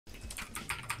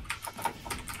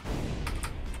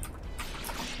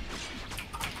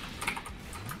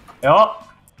Yup.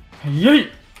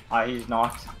 Yeet. Ah, he's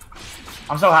knocked.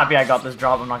 I'm so happy I got this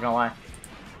drop, I'm not gonna lie.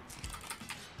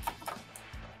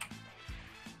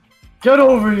 Get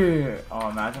over here! Oh,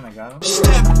 imagine I got him.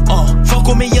 Step, fuck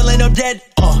with me, you'll end up dead.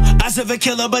 I serve a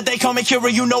killer, but they call me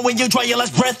Kira. You know when you draw your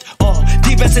last breath.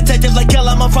 Deep as detective like hell,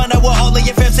 I'ma find out what all of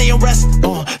your fans say and rest.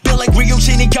 Feel like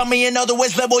Ryushin and got me in other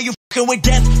words, level you fucking with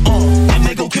death. I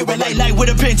make go Kira light with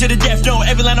a pin to the death. No,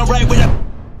 every line I write with a.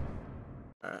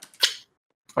 Alright.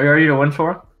 Are you ready to win,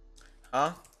 Sora?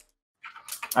 Huh?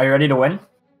 Are you ready to win?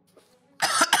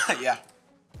 Yeah.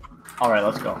 Alright,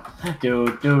 let's go.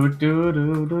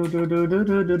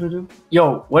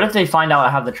 Yo, what if they find out I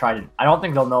have the trident? I don't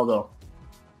think they'll know though.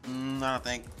 I don't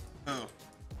think. Who?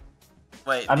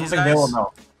 Wait, I don't think they will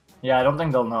know. Yeah, I don't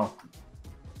think they'll know.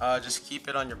 Just keep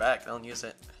it on your back. Don't use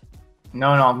it.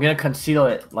 No, I'm gonna conceal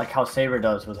it like how Saber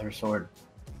does with her sword.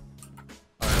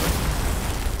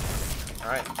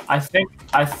 Alright. I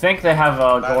think they have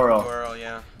a Goro. Goro,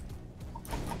 yeah.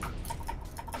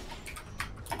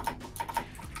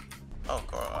 Oh,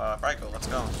 Goro, Franco, let's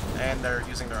go. And they're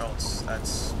using their ults.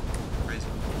 That's crazy.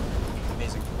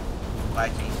 Amazing.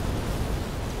 Viking.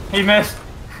 He missed.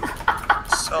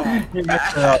 So He missed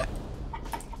bad. it up.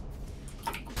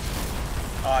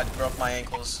 Oh, I broke my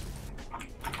ankles.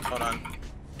 Hold on.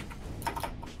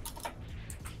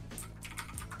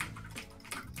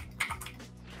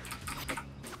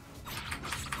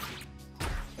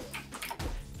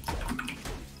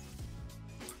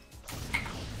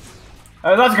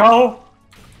 Hey, let's go!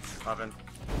 Poppin'.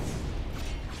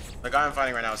 The guy I'm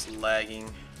fighting right now is lagging.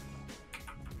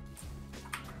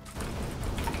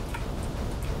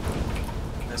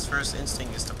 His first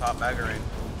instinct is to pop Bagarang.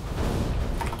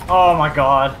 Oh my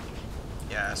god.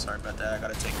 Yeah, sorry about that. I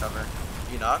gotta take cover.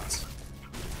 You knocked?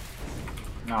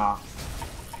 Nah.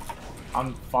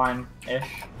 I'm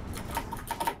fine-ish.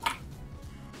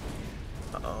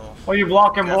 Uh-oh. What are you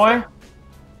blocking, boy?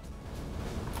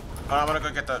 Oh, I'm gonna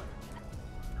go get the...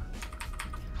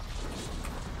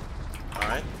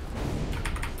 Alright.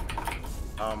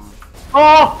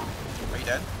 Oh! Are you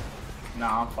dead?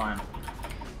 Nah, I'm fine.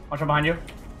 Watch out behind you.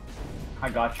 I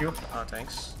got you. Oh,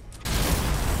 thanks.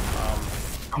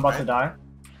 I'm about to die.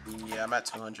 Yeah, I'm at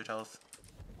 200 health.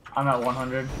 I'm at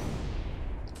 100.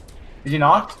 Is he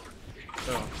knocked?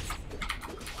 Oh.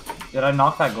 Did I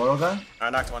knock that Goro guy? I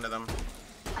knocked one of them.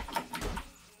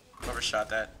 Overshot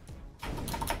that.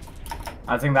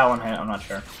 I think that one hit, I'm not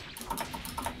sure.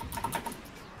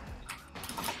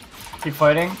 Keep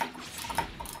fighting.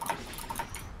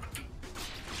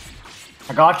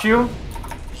 I got you.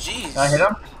 Jeez. Did I hit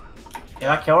him? Did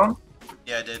I kill him?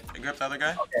 Yeah, I did. You grip the other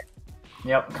guy? Okay.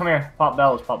 Yep, come here. Pop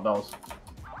bells, pop bells.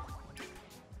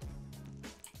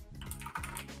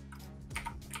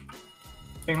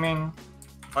 Bing bing.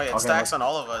 Oh yeah, it Okay, stacks on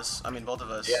all of us. I mean, both of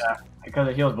us. Yeah, because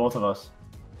it heals both of us.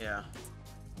 Yeah.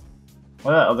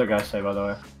 What did that other guy say, by the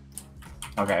way?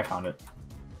 Okay, I found it.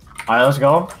 Alright, let's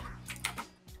go.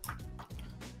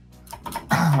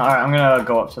 Alright, I'm gonna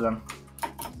go up to them.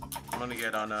 I'm gonna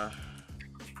get on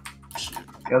shoot.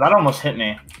 Yo, that almost hit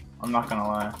me. I'm not gonna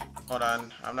lie. Hold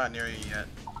on, I'm not near you yet.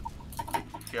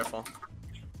 Careful.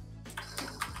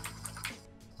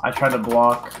 I tried to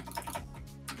block.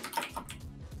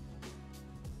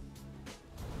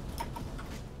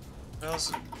 Where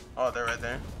else? Oh, they're right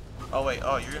there. Oh wait,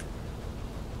 oh you're...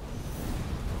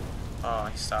 Oh,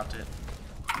 he stopped it.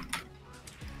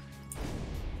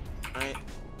 Right.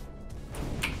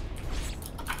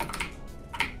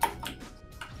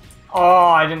 Oh,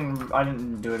 I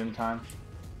didn't do it in time.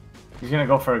 He's gonna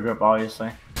go for a grip, obviously.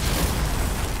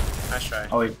 Nice try.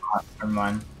 Oh, he's not. Never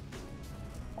mind.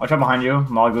 Watch out behind you.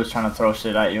 Malgu's trying to throw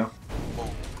shit at you.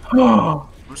 Whoa.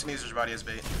 I'm just gonna use his body as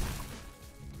bait.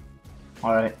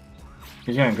 Alright.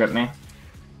 He's gonna grip me.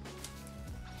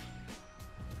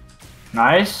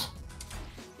 Nice.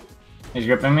 He's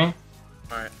gripping me.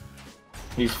 Alright.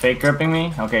 He's fake gripping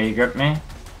me. Okay, he gripped me.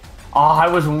 Oh, I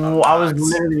was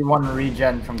literally one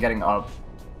regen from getting up.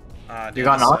 Dude, you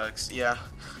got knocked? sucks. Yeah.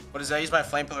 What is that? I used my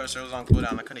flame pillar, so it was on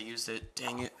cooldown. I could have used it.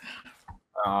 Dang it.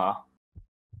 I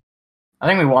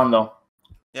think we won though.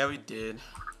 Yeah, we did.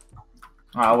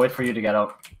 I'll wait for you to get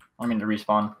out. I mean to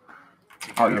respawn.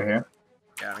 Oh, you're here.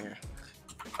 Yeah, I'm here.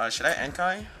 Should I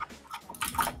Enkai?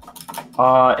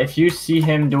 If you see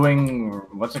him doing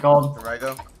what's it called? The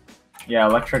Raigo? Yeah,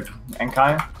 electric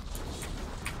Enkai.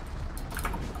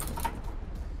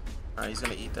 Alright, he's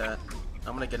gonna eat that.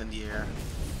 I'm gonna get in the air.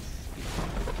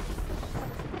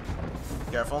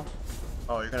 Careful.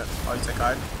 Oh, you're gonna. Oh, you take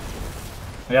hide?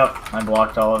 Yep, I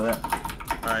blocked all of it.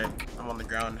 Alright, I'm on the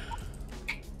ground.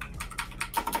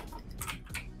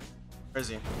 Where is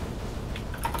he?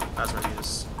 That's where he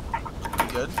is.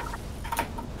 good?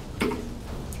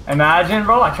 Imagine,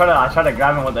 bro. I try to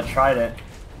grab him with the trident.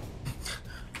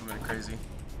 I'm going crazy.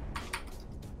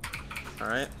 All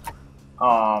right.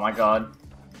 Oh my god.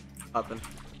 Up in.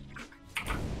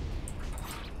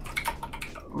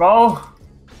 Bro.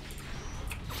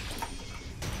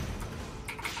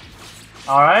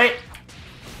 All right.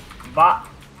 Bop.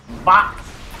 Bop.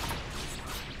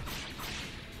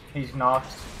 He's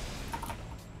knocked.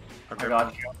 Okay, I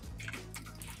got you.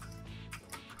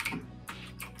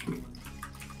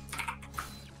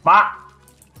 Bop.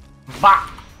 Bop.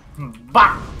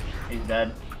 Bop. He's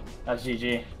dead. That's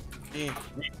GG.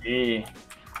 GG.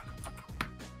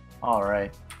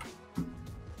 Alright.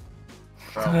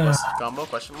 Bro, what's the combo?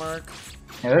 Question mark?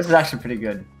 Yeah, this is actually pretty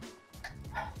good.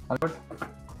 For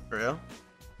real?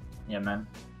 Yeah, man.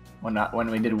 When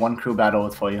we did one crew battle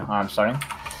with for you. I'm starting.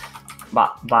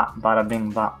 Bop, bop, bada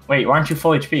bing, bop. Wait, why aren't you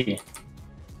full HP?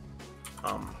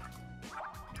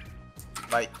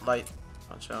 Light.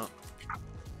 Watch out.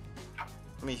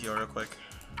 Let me heal real quick.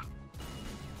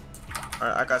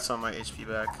 Alright, I got some of my HP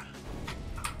back.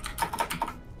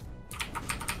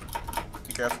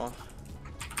 Be careful.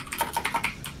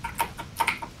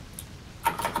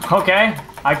 Okay,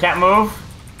 I can't move.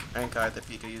 And Kai, the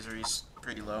Pika user, is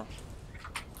pretty low.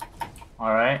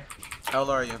 Alright. How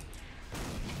low are you?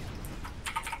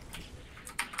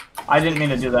 I didn't mean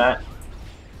to do that.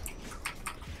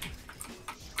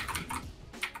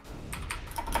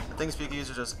 I think Pika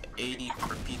user just 80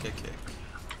 per Pika kick.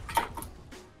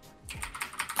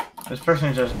 This person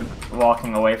is just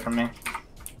walking away from me.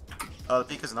 Oh,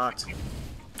 the Pika's knocked.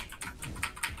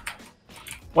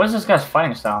 What is this guy's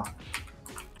fighting style?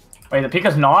 Wait, the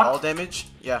Pika's knocked? All damage?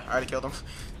 Yeah, I already killed him.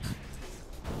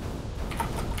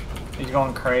 He's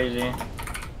going crazy.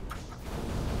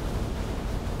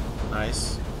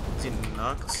 Nice. Is he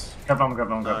knocked? Grab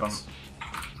him.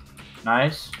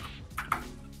 Nice.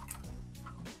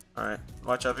 Alright.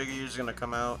 Watch out, Pika user's gonna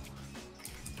come out.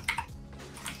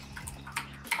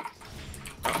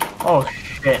 Oh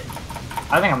shit.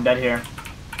 I think I'm dead here.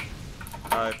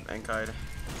 And Kai. That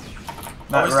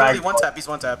Oh, he's literally one tap. He's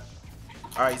one tap.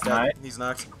 Alright, he's dead. Nice. He's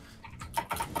knocked.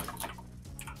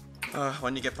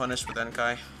 When you get punished with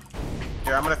Enkai.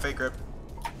 Here, I'm gonna fake grip.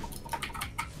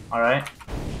 Alright.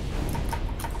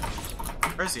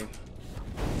 Where is he?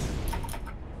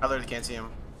 I literally can't see him.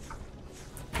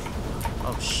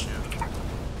 Oh shoot.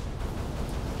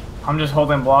 I'm just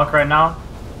holding block right now.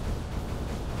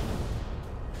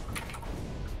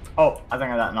 Oh, I think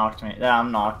that knocked me. Yeah,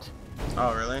 I'm knocked.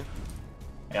 Oh really?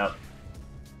 Yep.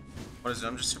 What is it?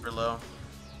 I'm just super low.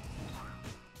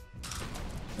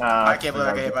 I I can't believe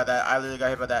I got hit by that. I literally got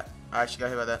hit by that. I actually got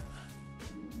hit by that.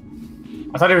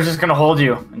 I thought he was just gonna hold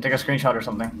you and take a screenshot or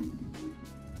something.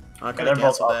 I could they're have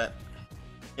both canceled up. that.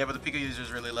 Yeah, but the Pika user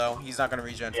is really low. He's not gonna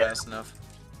regen Yeah. fast enough.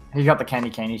 He got the candy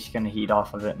cane. He's gonna heat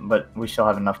off of it, but we still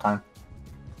have enough time.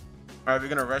 Alright, are we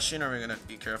gonna rush in or are we gonna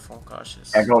be careful,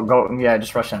 cautious? Yeah, go. Yeah,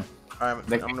 just rush in. Alright,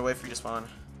 I'm gonna wait for you to spawn.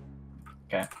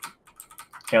 Okay.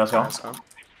 Okay, let's go. Let's go.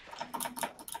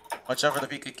 Watch out for the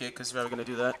Pika kick, because we're gonna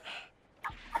do that.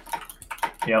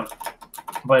 Yep.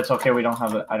 But it's okay. We don't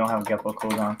have it. I don't have Geppo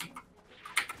cooldown.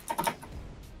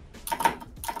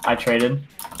 I traded.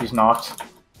 He's knocked.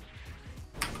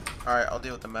 Alright, I'll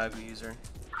deal with the Magu user.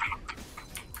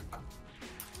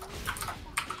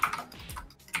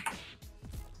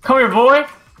 Come here, boy.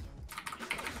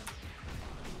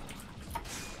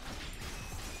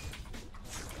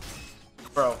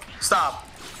 Bro, stop!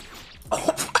 Oh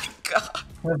my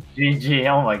god! GG.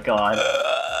 Oh my god.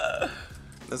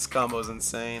 This combo's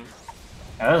insane.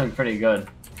 Yeah, that was pretty good.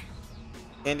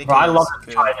 Candy Bro, I cane love is the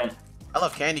good. trident. I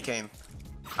love Candy Cane.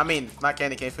 I mean, not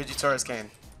Candy Cane, Fujitora's cane.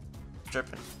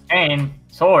 Dripping. Cane.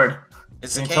 Sword.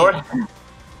 It's a Green cane. sword?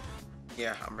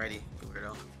 Yeah, I'm ready, you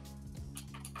weirdo.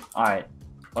 Alright.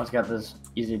 Let's get this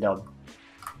easy dub.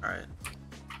 Alright.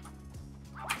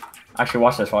 Actually,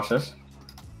 watch this. Watch this.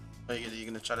 Are you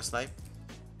gonna try to snipe?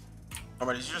 Oh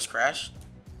my, did you just crash?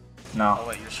 No. Oh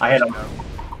wait, you're I hit him. now.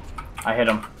 I hit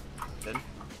him. Did?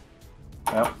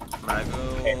 Yep.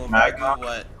 Magu, Okay, Magu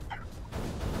what?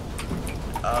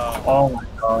 Oh, Oh my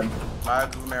god.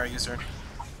 Magu Mara user.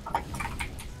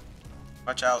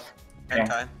 Watch out. Okay.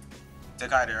 Enkai.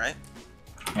 Dekaider, right?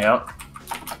 Yep.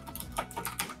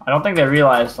 I don't think they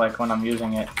realize like when I'm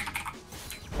using it.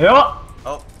 Yep.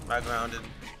 Oh, Magu grounded.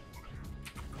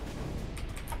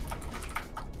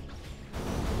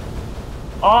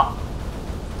 Oh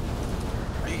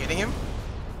Are you hitting him?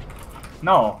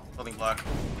 no. Holding block.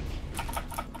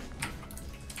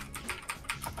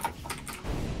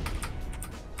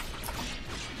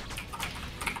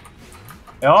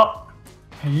 Yep.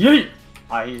 Yeet.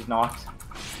 Ah, he's knocked.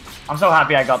 I'm so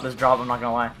happy I got this drop, I'm not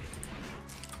gonna lie.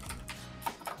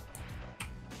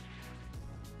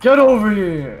 Get over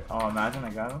here! Oh, imagine I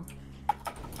got him.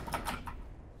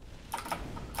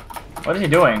 What is he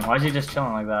doing? Why is he just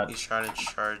chilling like that? He's trying to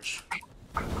charge.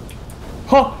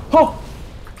 Oh! Oh!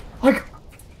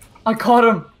 I caught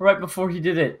him right before he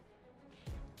did it.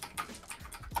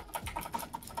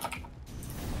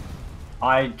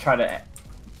 I tried to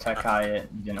tech high it,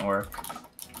 it didn't work.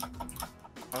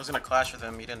 I was gonna clash with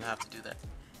him, he didn't have to do that.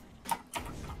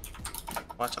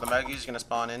 Watch out, the Maggie's gonna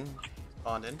spawn in.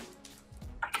 Spawned in.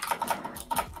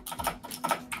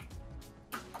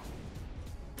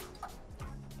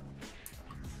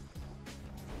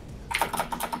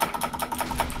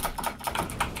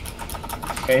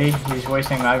 Okay, he's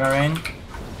wasting magma rain.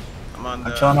 I'm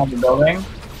chilling on the building.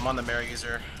 I'm on the Mare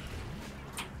User.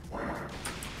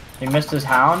 He missed his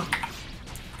hound.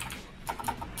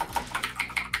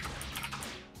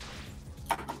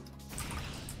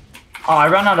 Oh, I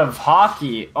ran out of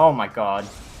hockey. Oh my god.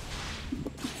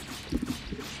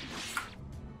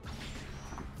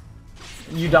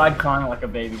 You died crying like a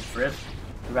baby. Rip.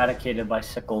 Eradicated by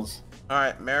sickles.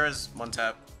 Alright, Mare is one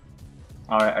tap.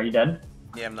 Alright, are you dead?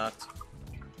 Yeah, I'm not.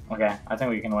 Okay, I think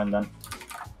we can win then.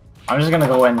 I'm just gonna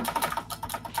go in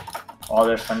while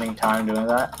they're spending time doing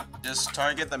that. Just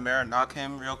target the Mare, knock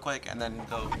him real quick, and then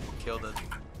go kill the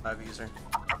Mare User.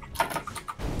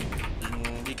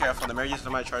 Be careful, the Mare User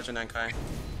might charge an Nankai.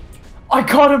 I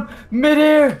caught him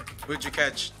midair! Who'd you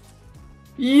catch?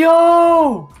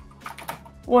 Yo!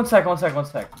 One sec.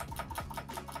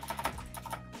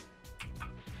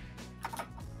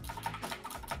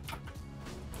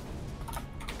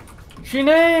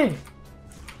 Shine!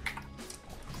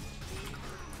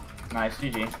 Nice,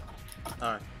 GG.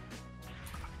 Alright.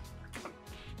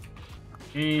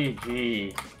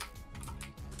 GG.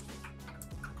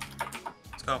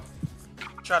 Let's go.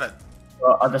 Shot it.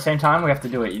 Well, at the same time, we have to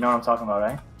do it. You know what I'm talking about,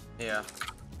 right? Yeah.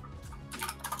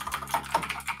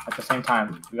 At the same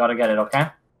time. We gotta get it, okay?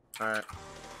 Alright.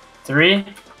 3,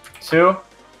 2,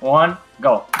 1,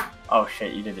 go. Oh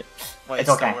shit, you did it. Wait, it's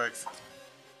it okay. still works.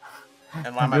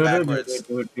 And why am I backwards?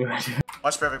 Do it.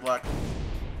 Watch perfect block.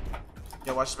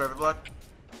 Yeah, watch perfect block.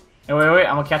 Hey, wait,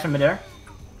 I'm gonna catch him midair.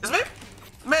 Is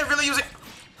man really using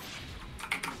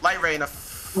light ray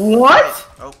enough? What?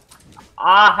 Oh,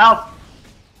 Ah, help!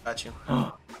 got you.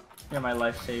 You're my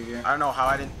life savior. I don't know how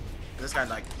I didn't. This guy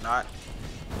like not.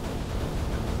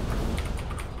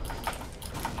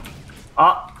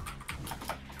 Ah!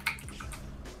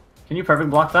 Can you perfect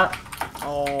block that?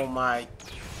 Oh my.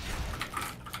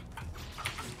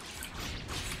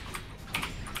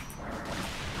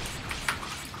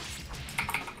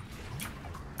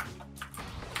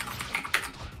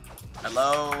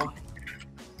 Hello.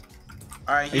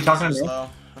 Alright, Are you talking to me? slow.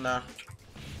 No.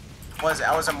 What is it?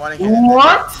 I wasn't wanting it.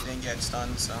 What? He didn't get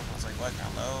stunned, so I was like, what?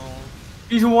 Hello.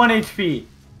 He's 1 HP.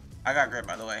 I got grip,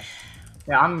 by the way.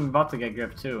 Yeah, I'm about to get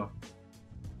grip too.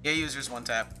 Yeah, users one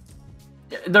tap.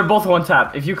 Yeah, they're both 1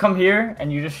 tap. If you come here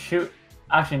and you just shoot.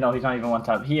 Actually, no, he's not even 1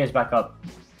 tap. He is back up.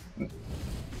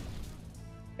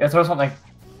 Yeah, throw something.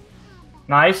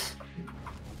 Nice.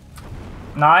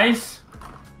 Nice.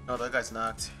 No, that guy's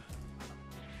knocked.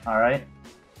 Alright.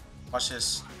 Watch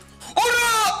this.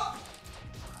 Oh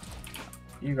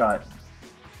no! You got it.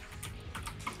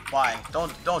 Why?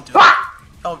 Don't do that.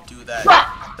 Don't do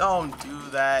that. Don't do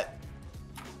that.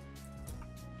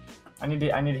 I need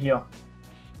to heal.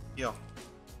 Heal.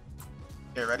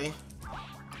 Okay, ready?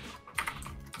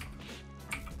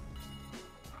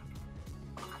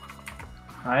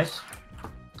 Nice.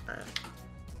 Alright.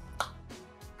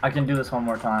 I can do this one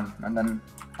more time, and then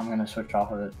I'm gonna switch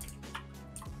off of it.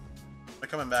 They're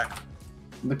coming back.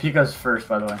 The Pika's first,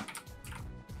 by the way.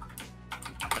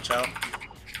 Watch out.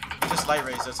 Just light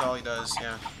rays, that's all he does,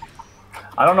 yeah.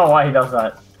 I don't know why he does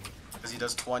that. Because he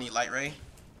does 20 light ray.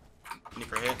 20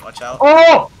 per hit, watch out.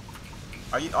 Oh!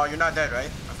 Oh, you're not dead, right?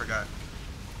 I forgot.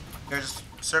 Here, just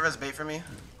serve as bait for me.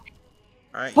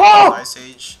 Alright, Oh! Ice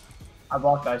Age. I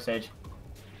blocked Ice Age.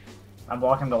 I'm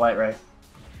blocking the Light Ray.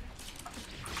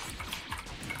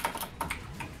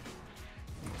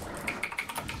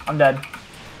 I'm dead.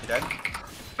 You dead?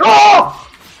 Oh!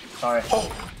 Sorry.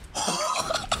 Oh!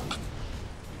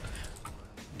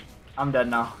 I'm dead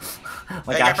now.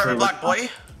 Like, hey, get perfect block, boy.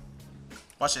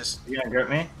 Watch this. You gonna grip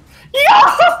me?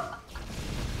 Yeah!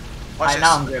 Watch this.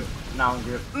 Now I'm grip. Now I'm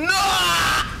grip.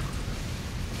 No!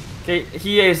 Okay,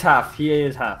 he is half. He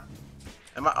is half.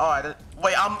 Am I? Oh, I didn't.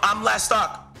 Wait, I'm last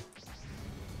stock.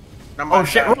 Oh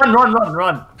shit!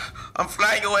 Run! I'm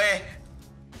flying away.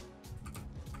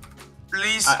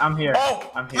 Please. I'm here.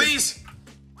 Oh, I'm here. Please.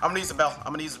 I'm gonna use the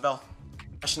bell.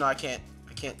 Actually, no, I can't.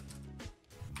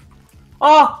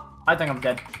 Oh! I think I'm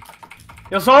dead.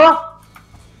 Yo, Sora?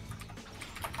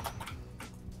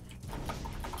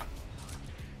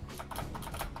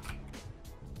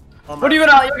 What are you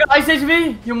gonna? You're gonna Ice Age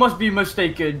me? You must be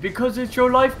mistaken, because it's your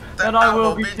life that I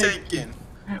will be taking.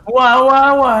 Wow.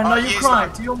 Now you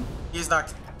crying. He's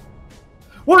knocked.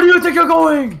 Where do you think you're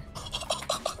going?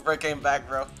 Bro came back,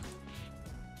 bro.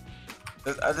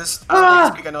 I don't think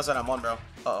Speaker knows that I'm on, bro.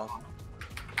 Uh-oh.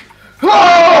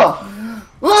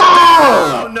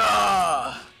 Oh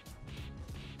no!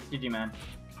 GG, man.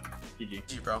 GG.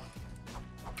 GG, bro.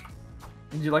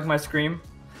 Did you like my scream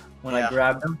when I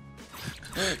grabbed him?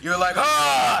 You were like,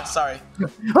 ah! Sorry.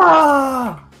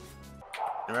 Ah!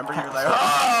 Remember, you were like,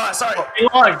 ah! Sorry. He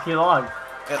logged.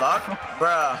 Hey, lock?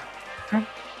 Bruh.